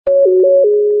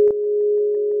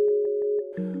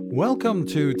Welcome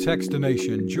to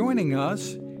Techstination. Joining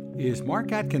us is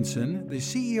Mark Atkinson, the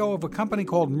CEO of a company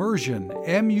called Mursion,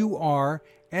 M-U-R-S-I-O-N.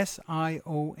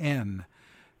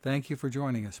 Thank you for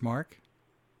joining us, Mark.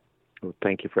 Well,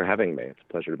 thank you for having me. It's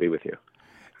a pleasure to be with you.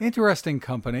 Interesting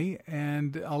company,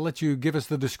 and I'll let you give us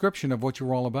the description of what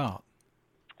you're all about.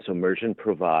 So Mursion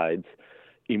provides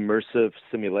immersive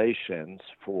simulations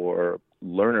for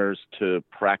learners to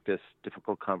practice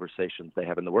difficult conversations they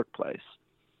have in the workplace.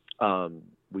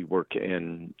 We work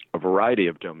in a variety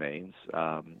of domains.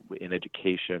 In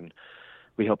education,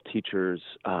 we help teachers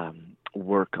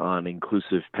work on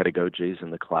inclusive pedagogies in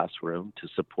the classroom to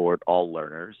support all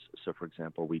learners. So, for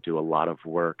example, we do a lot of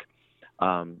work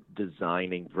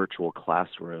designing virtual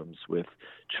classrooms with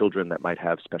children that might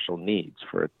have special needs.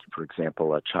 For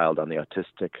example, a child on the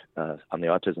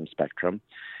autism spectrum,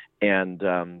 and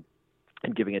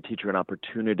giving a teacher an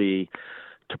opportunity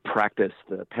to practice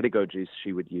the pedagogies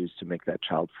she would use to make that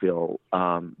child feel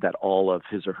that all of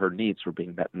his or her needs were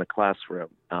being met in the classroom,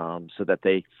 so that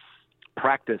they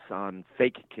practice on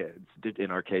fake kids,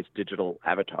 in our case, digital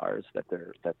avatars that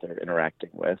they're interacting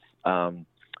with,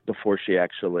 before she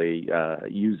actually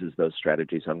uses those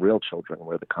strategies on real children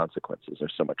where the consequences are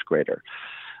so much greater.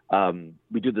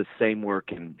 We do the same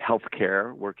work in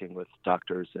healthcare, working with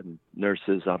doctors and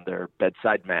nurses on their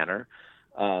bedside manner.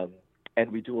 And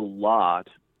we do a lot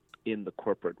in the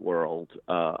corporate world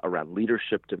around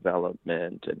leadership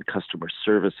development and customer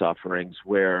service offerings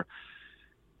where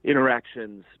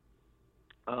interactions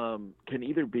can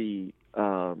either be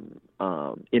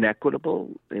inequitable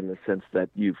in the sense that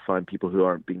you find people who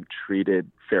aren't being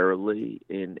treated fairly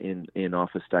in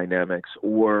office dynamics,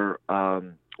 or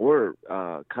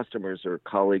customers or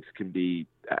colleagues can be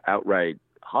outright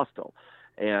hostile.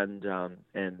 And a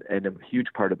huge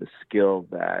part of the skill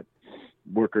that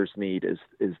workers need is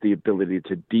the ability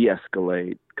to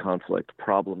de-escalate conflict,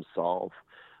 problem solve,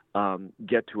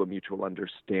 get to a mutual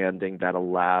understanding that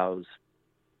allows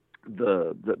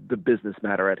the business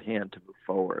matter at hand to move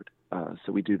forward.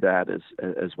 So we do that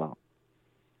as well.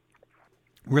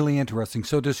 Really interesting.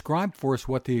 So describe for us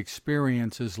what the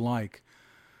experience is like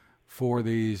for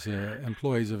these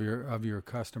employees of your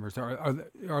customers.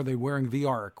 Are they wearing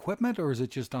VR equipment, or is it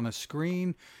just on a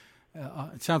screen?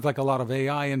 It sounds like a lot of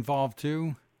AI involved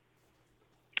too.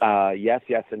 Yes,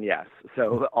 and yes.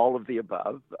 So all of the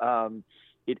above.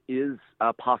 It is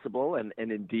possible and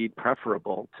indeed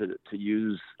preferable to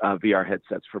use VR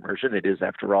headsets for immersion. It is,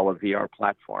 after all, a VR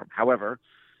platform. However,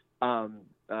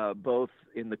 both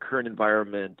in the current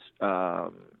environment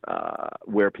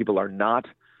where people are not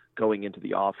going into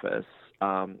the office,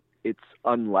 it's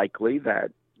unlikely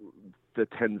that the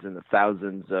tens and the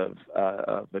thousands of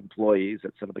employees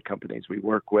at some of the companies we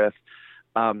work with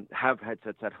have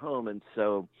headsets at home. And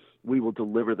so we will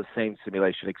deliver the same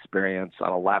simulation experience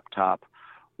on a laptop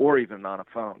or even on a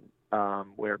phone,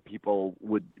 where people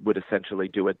would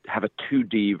essentially have a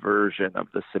 2D version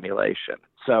of the simulation.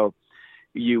 So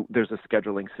there's a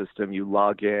scheduling system. You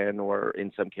log in, or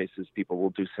in some cases, people will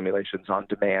do simulations on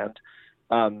demand.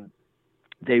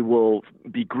 They will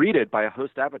be greeted by a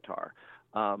host avatar,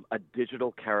 a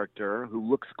digital character who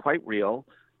looks quite real,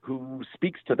 who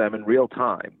speaks to them in real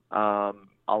time.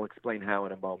 I'll explain how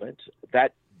in a moment.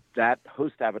 That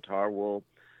host avatar will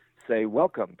say,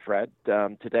 "Welcome, Fred.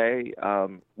 Today,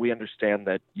 we understand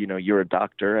that you're a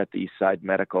doctor at the Eastside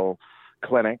Medical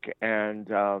Clinic, and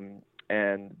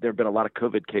there have been a lot of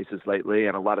COVID cases lately,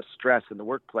 and a lot of stress in the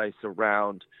workplace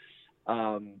around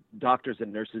doctors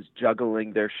and nurses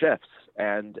juggling their shifts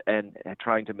and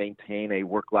trying to maintain a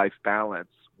work-life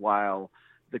balance while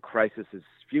the crisis is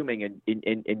fuming,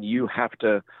 and you have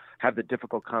to have the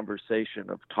difficult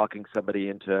conversation of talking somebody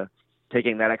into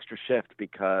taking that extra shift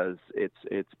because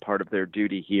it's part of their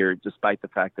duty here, despite the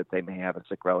fact that they may have a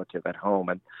sick relative at home.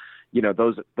 And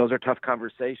those are tough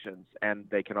conversations, and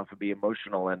they can often be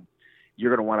emotional. And you're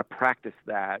going to want to practice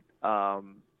that,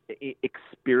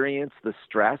 experience the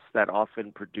stress that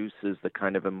often produces the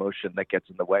kind of emotion that gets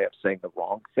in the way of saying the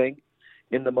wrong thing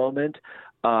in the moment.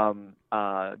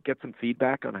 Get some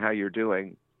feedback on how you're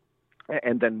doing,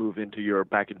 and then move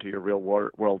back into your real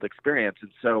world experience.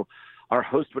 And so our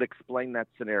host would explain that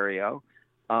scenario.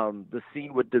 The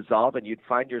scene would dissolve, and you'd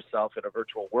find yourself in a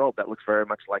virtual world that looks very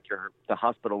much like the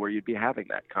hospital where you'd be having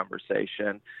that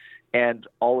conversation. And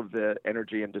all of the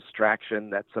energy and distraction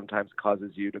that sometimes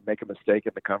causes you to make a mistake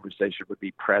in the conversation would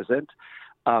be present.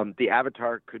 The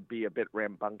avatar could be a bit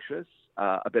rambunctious,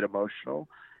 a bit emotional,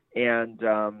 and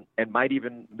might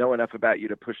even know enough about you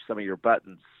to push some of your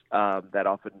buttons that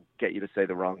often get you to say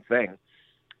the wrong thing.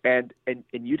 And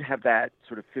you'd have that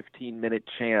sort of 15-minute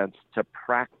chance to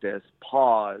practice,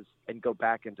 pause, and go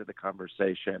back into the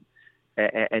conversation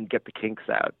and get the kinks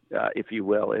out, if you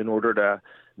will, in order to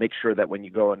make sure that when you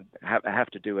go and have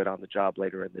to do it on the job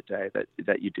later in the day,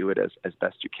 that you do it as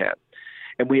best you can.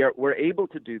 And we're able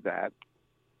to do that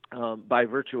by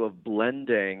virtue of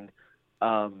blending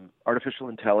artificial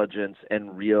intelligence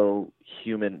and real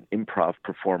human improv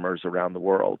performers around the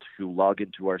world who log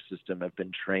into our system, have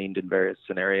been trained in various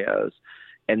scenarios,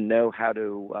 and know how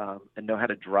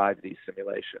to drive these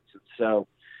simulations. And so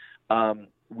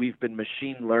we've been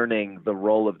machine learning the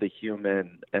role of the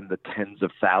human and the tens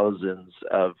of thousands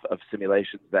of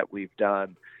simulations that we've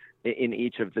done in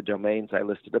each of the domains I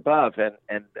listed above.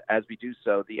 And as we do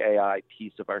so, the AI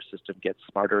piece of our system gets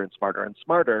smarter and smarter and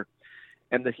smarter.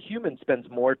 And the human spends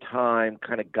more time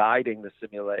kind of guiding the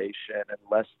simulation and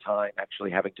less time actually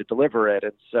having to deliver it.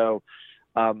 And so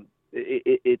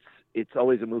it's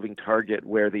always a moving target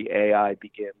where the AI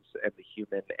begins and the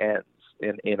human ends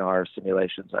in our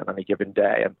simulations on any given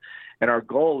day. And our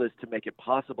goal is to make it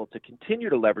possible to continue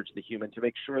to leverage the human, to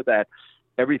make sure that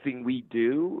everything we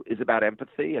do is about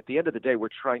empathy. At the end of the day, we're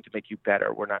trying to make you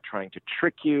better. We're not trying to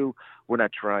trick you. We're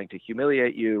not trying to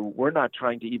humiliate you. We're not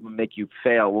trying to even make you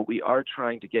fail. What we are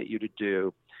trying to get you to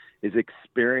do is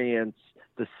experience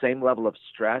the same level of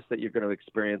stress that you're going to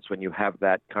experience when you have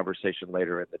that conversation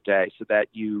later in the day, so that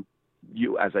you,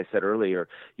 as I said earlier,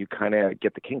 you kind of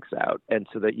get the kinks out, and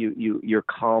so that you're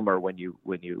calmer when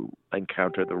you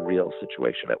encounter the real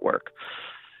situation at work.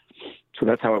 So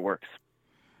that's how it works.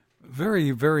 Very,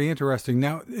 very interesting.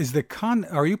 Now,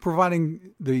 are you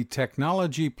providing the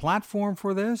technology platform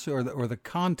for this, or the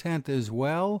content as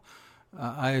well?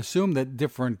 I assume that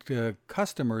different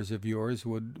customers of yours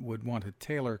would want to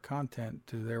tailor content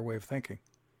to their way of thinking.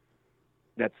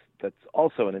 That's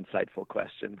also an insightful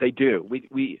question. They do.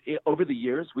 We over the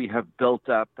years, we have built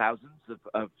up thousands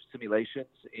of simulations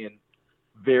in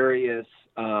various,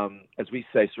 as we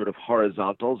say, sort of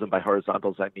horizontals. And by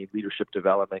horizontals, I mean leadership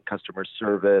development, customer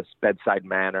service, bedside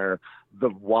manner, the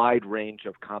wide range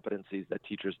of competencies that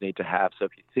teachers need to have. So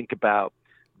if you think about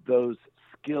those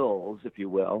skills, if you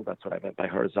will, that's what I meant by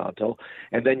horizontal,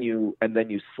 and then you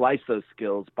slice those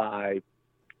skills by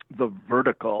the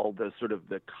vertical, the sort of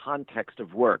the context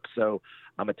of work. So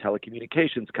I'm a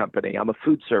telecommunications company, I'm a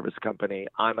food service company,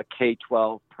 I'm a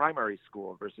K-12 primary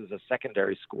school versus a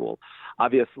secondary school.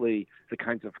 Obviously, the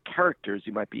kinds of characters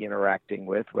you might be interacting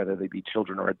with, whether they be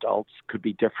children or adults, could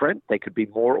be different. They could be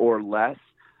more or less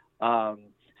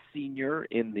senior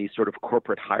in the sort of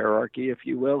corporate hierarchy, if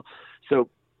you will. So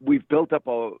we've built up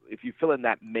if you fill in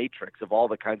that matrix of all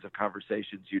the kinds of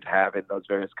conversations you'd have in those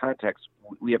various contexts,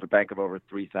 we have a bank of over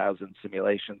 3,000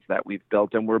 simulations that we've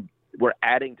built, and we're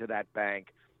adding to that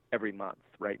bank every month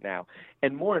right now,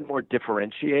 and more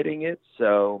differentiating it.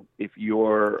 So if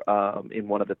you're in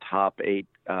one of the top 8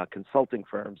 consulting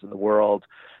firms in the world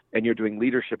and you're doing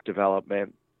leadership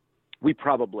development, we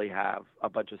probably have a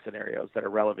bunch of scenarios that are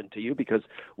relevant to you because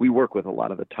we work with a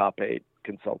lot of the top 8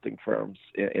 consulting firms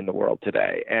in the world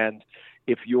today. And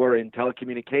if you're in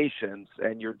telecommunications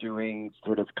and you're doing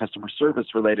sort of customer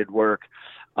service related work,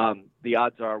 the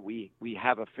odds are we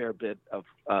have a fair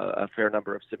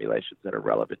number of simulations that are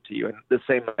relevant to you. And the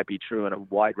same might be true in a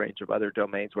wide range of other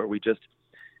domains where we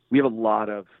have a lot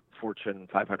of Fortune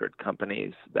 500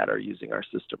 companies that are using our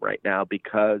system right now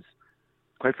because,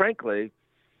 quite frankly,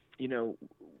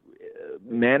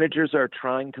 managers are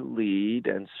trying to lead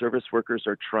and service workers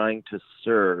are trying to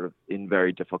serve in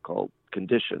very difficult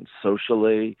conditions,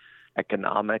 socially,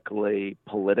 economically,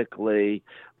 politically.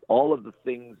 All of the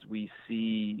things we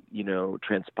see,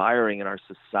 transpiring in our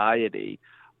society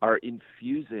are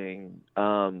infusing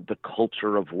the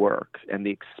culture of work and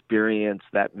the experience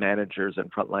that managers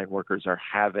and frontline workers are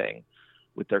having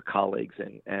with their colleagues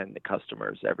and the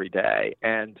customers every day.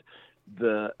 And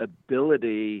the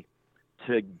ability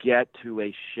to get to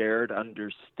a shared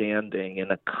understanding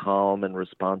in a calm and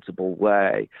responsible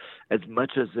way, as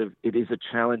much as it is a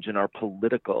challenge in our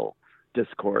political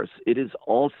discourse, it is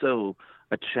also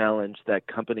a challenge that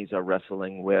companies are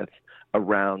wrestling with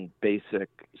around basic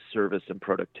service and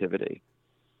productivity.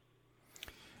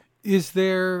 Is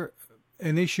there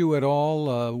an issue at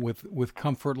all with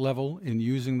comfort level in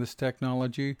using this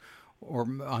technology? Or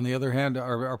on the other hand,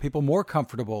 are people more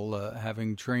comfortable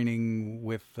having training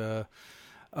with a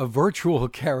virtual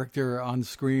character on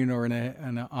screen or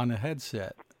on a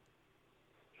headset?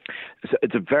 So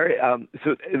it's a very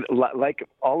like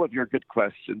all of your good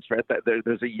questions, right?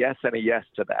 There's a yes and a yes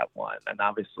to that one, and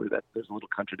obviously that there's a little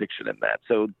contradiction in that.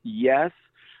 So yes,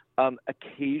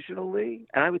 occasionally,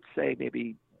 and I would say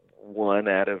maybe 1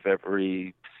 out of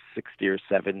every 60 or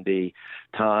 70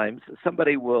 times,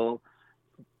 somebody will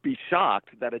be shocked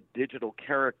that a digital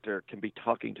character can be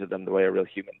talking to them the way a real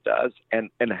human does, and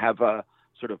have a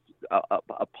sort of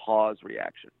a pause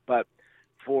reaction. But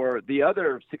for the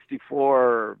other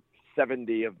 64,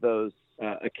 70 of those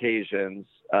occasions,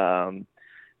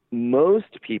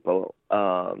 most people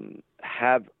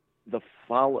have the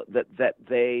follow that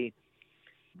they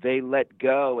let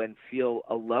go and feel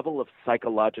a level of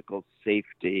psychological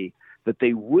safety that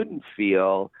they wouldn't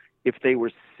feel if they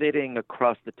were sitting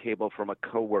across the table from a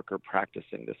coworker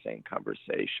practicing the same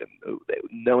conversation,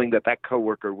 knowing that that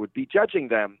coworker would be judging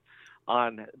them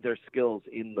on their skills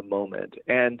in the moment.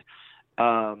 And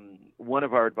one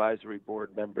of our advisory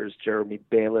board members, Jeremy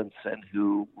Bailenson,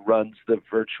 who runs the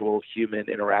Virtual Human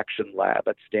Interaction Lab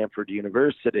at Stanford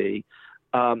University,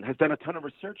 has done a ton of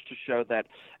research to show that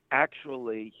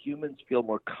actually humans feel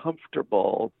more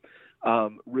comfortable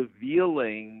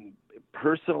revealing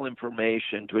personal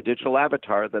information to a digital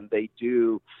avatar than they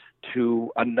do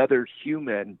to another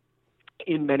human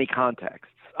in many contexts.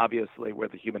 Obviously, where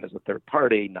the human is a third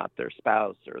party, not their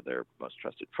spouse or their most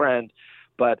trusted friend,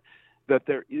 but that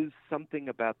there is something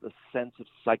about the sense of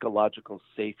psychological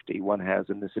safety one has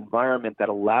in this environment that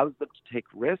allows them to take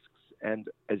risks. And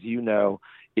as you know,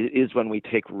 it is when we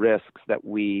take risks that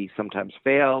we sometimes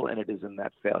fail, and it is in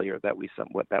that failure that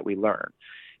we learn.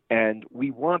 And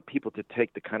we want people to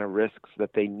take the kind of risks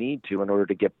that they need to in order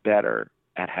to get better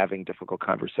at having difficult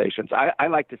conversations. I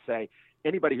like to say,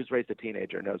 anybody who's raised a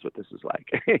teenager knows what this is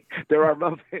like. There are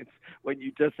moments when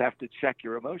you just have to check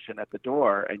your emotion at the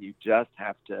door, and you just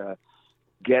have to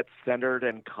get centered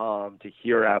and calm to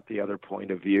hear out the other point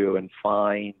of view and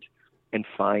find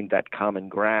that common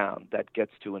ground that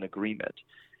gets to an agreement.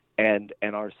 And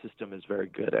our system is very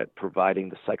good at providing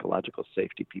the psychological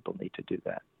safety people need to do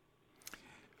that.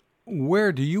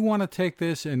 Where do you want to take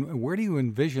this, and where do you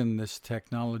envision this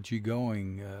technology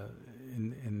going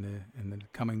in the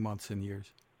coming months and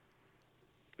years?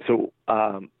 So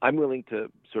I'm willing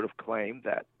to sort of claim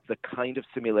that the kind of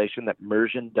simulation that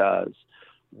Mersion does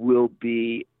will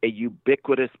be a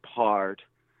ubiquitous part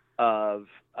of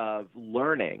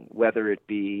learning, whether it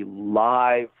be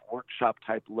live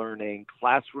workshop-type learning,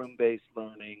 classroom-based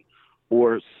learning,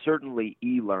 or certainly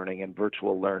e-learning and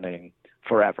virtual learning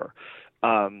forever.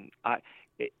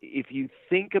 If you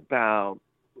think about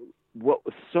what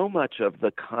so much of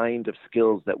the kind of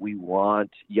skills that we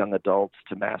want young adults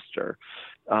to master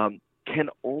can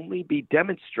only be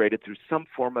demonstrated through some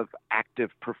form of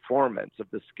active performance of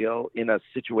the skill in a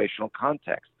situational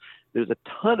context. There's a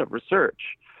ton of research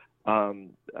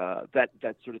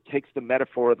that sort of takes the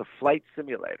metaphor of the flight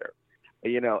simulator,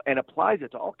 and applies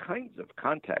it to all kinds of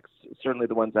contexts, certainly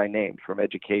the ones I named, from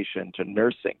education to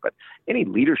nursing, but any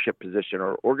leadership position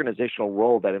or organizational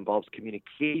role that involves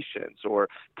communications or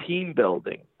team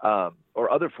building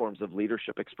or other forms of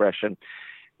leadership expression.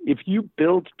 If you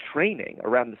build training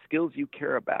around the skills you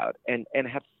care about and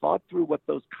have thought through what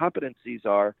those competencies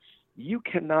are, you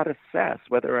cannot assess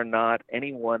whether or not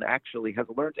anyone actually has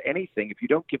learned anything if you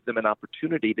don't give them an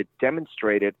opportunity to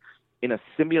demonstrate it in a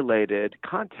simulated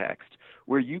context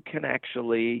where you can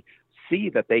actually see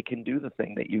that they can do the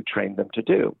thing that you trained them to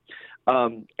do.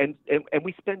 And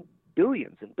we spend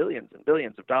billions and billions and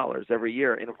billions of dollars every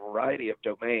year in a variety of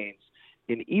domains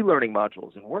in e-learning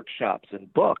modules and workshops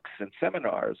and books and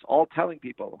seminars, all telling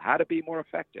people how to be more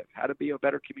effective, how to be a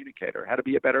better communicator, how to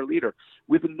be a better leader,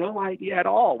 with no idea at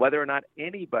all whether or not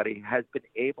anybody has been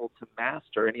able to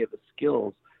master any of the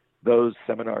skills those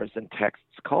seminars and texts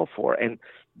call for. And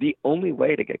the only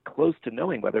way to get close to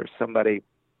knowing whether somebody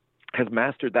has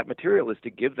mastered that material is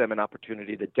to give them an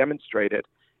opportunity to demonstrate it.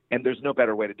 And there's no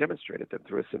better way to demonstrate it than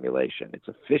through a simulation. It's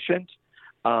efficient.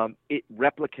 It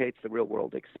replicates the real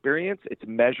world experience. It's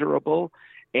measurable,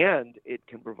 and it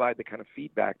can provide the kind of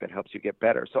feedback that helps you get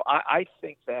better. So I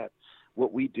think that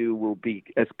what we do will be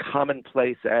as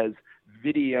commonplace as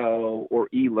video or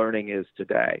e-learning is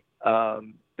today.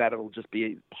 That it'll just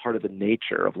be part of the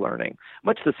nature of learning.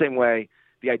 Much the same way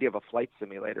the idea of a flight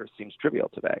simulator seems trivial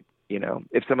today.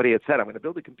 If somebody had said, I'm going to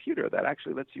build a computer that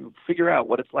actually lets you figure out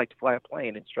what it's like to fly a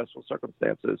plane in stressful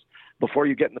circumstances before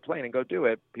you get in the plane and go do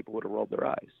it, people would have rolled their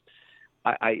eyes.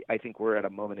 I think we're at a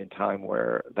moment in time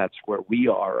where that's where we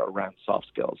are around soft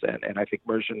skills. And I think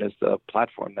Mersion is the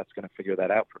platform that's going to figure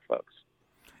that out for folks.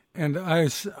 And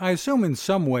I assume in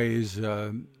some ways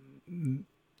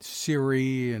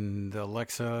Siri and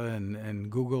Alexa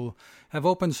and Google have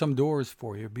opened some doors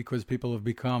for you because people have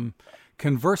become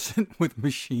conversant with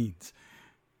machines.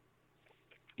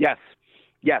 Yes.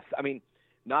 I mean,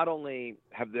 not only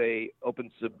have they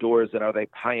opened some doors and are they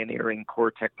pioneering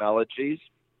core technologies,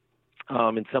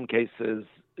 in some cases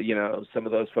some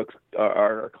of those folks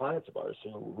are clients of ours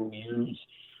who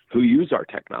use our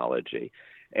technology.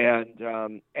 And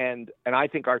I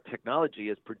think our technology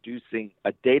is producing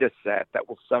a data set that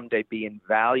will someday be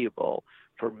invaluable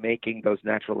for making those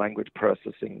natural language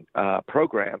processing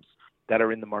programs that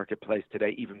are in the marketplace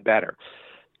today even better.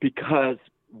 Because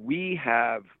we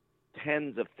have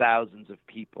tens of thousands of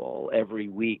people every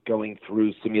week going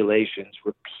through simulations,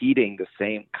 repeating the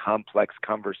same complex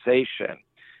conversation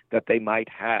that they might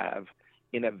have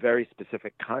in a very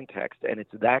specific context. And it's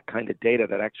that kind of data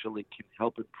that actually can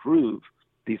help improve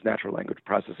these natural language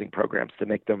processing programs to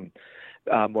make them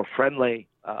more friendly,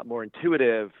 more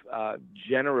intuitive,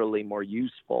 generally more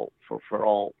useful for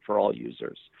all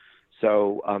users.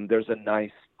 So there's a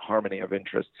nice harmony of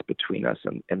interests between us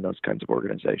and those kinds of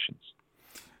organizations.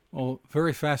 Well,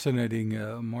 very fascinating.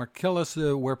 Mark, tell us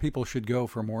where people should go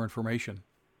for more information.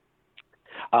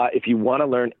 If you want to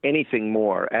learn anything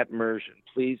more at Mursion,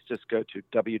 please just go to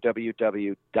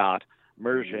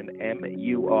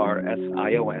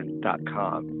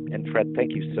www.mursion.com. And Fred,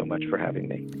 thank you so much for having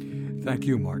me. Thank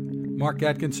you, Mark. Mark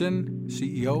Atkinson,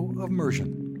 CEO of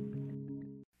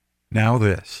Mursion. Now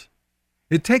this.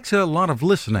 It takes a lot of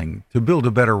listening to build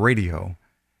a better radio,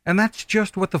 and that's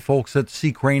just what the folks at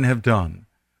C. Crane have done.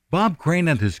 Bob Crane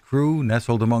and his crew,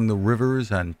 nestled among the rivers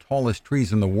and tallest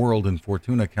trees in the world in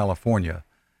Fortuna, California,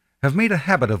 have made a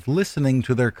habit of listening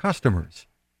to their customers.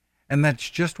 And that's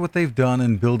just what they've done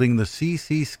in building the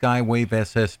CC Skywave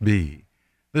SSB,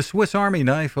 the Swiss Army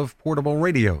knife of portable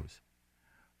radios.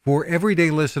 For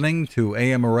everyday listening to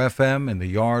AM or FM in the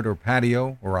yard or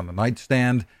patio or on the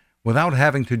nightstand, without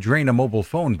having to drain a mobile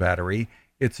phone battery,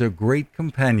 it's a great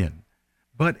companion.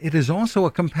 But it is also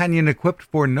a companion equipped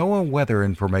for NOAA weather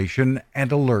information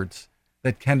and alerts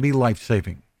that can be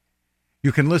life-saving.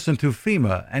 You can listen to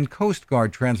FEMA and Coast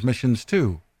Guard transmissions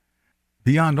too.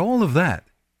 Beyond all of that,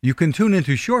 you can tune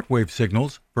into shortwave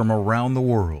signals from around the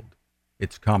world.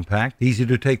 It's compact, easy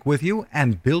to take with you,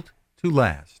 and built to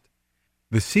last.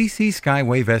 The CC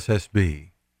Skywave SSB.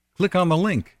 Click on the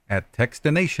link at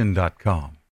Textination.com.